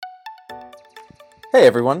Hey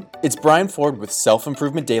everyone, it's Brian Ford with Self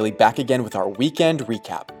Improvement Daily back again with our weekend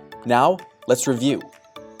recap. Now, let's review.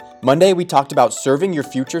 Monday, we talked about serving your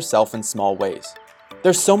future self in small ways.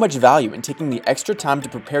 There's so much value in taking the extra time to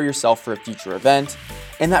prepare yourself for a future event,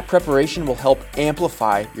 and that preparation will help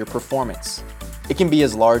amplify your performance. It can be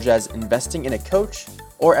as large as investing in a coach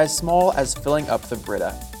or as small as filling up the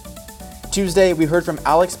Brita. Tuesday, we heard from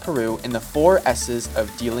Alex Peru in the 4 S's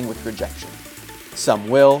of dealing with rejection. Some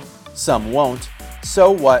will, some won't.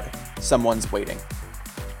 So what? Someone's waiting.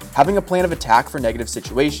 Having a plan of attack for negative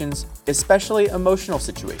situations, especially emotional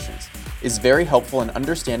situations, is very helpful in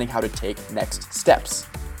understanding how to take next steps.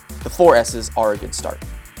 The 4 S's are a good start.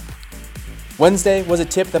 Wednesday was a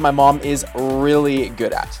tip that my mom is really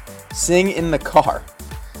good at. Sing in the car.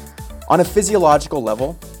 On a physiological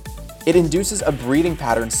level, it induces a breathing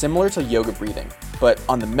pattern similar to yoga breathing, but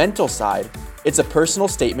on the mental side, it's a personal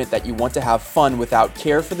statement that you want to have fun without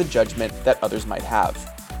care for the judgment that others might have.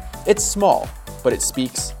 It's small, but it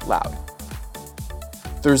speaks loud.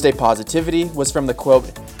 Thursday positivity was from the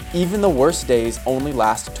quote, "Even the worst days only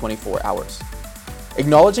last 24 hours."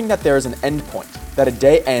 Acknowledging that there is an end point, that a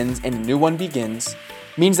day ends and a new one begins,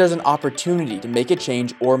 means there's an opportunity to make a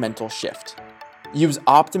change or mental shift. Use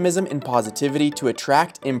optimism and positivity to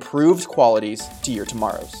attract improved qualities to your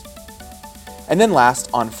tomorrows. And then last,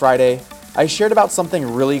 on Friday, I shared about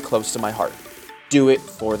something really close to my heart. Do it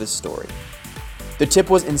for the story. The tip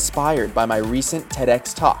was inspired by my recent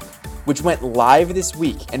TEDx talk, which went live this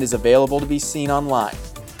week and is available to be seen online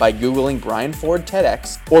by Googling Brian Ford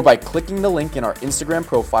TEDx or by clicking the link in our Instagram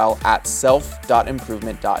profile at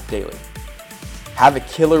self.improvement.daily. Have a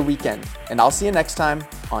killer weekend, and I'll see you next time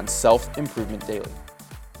on Self Improvement Daily.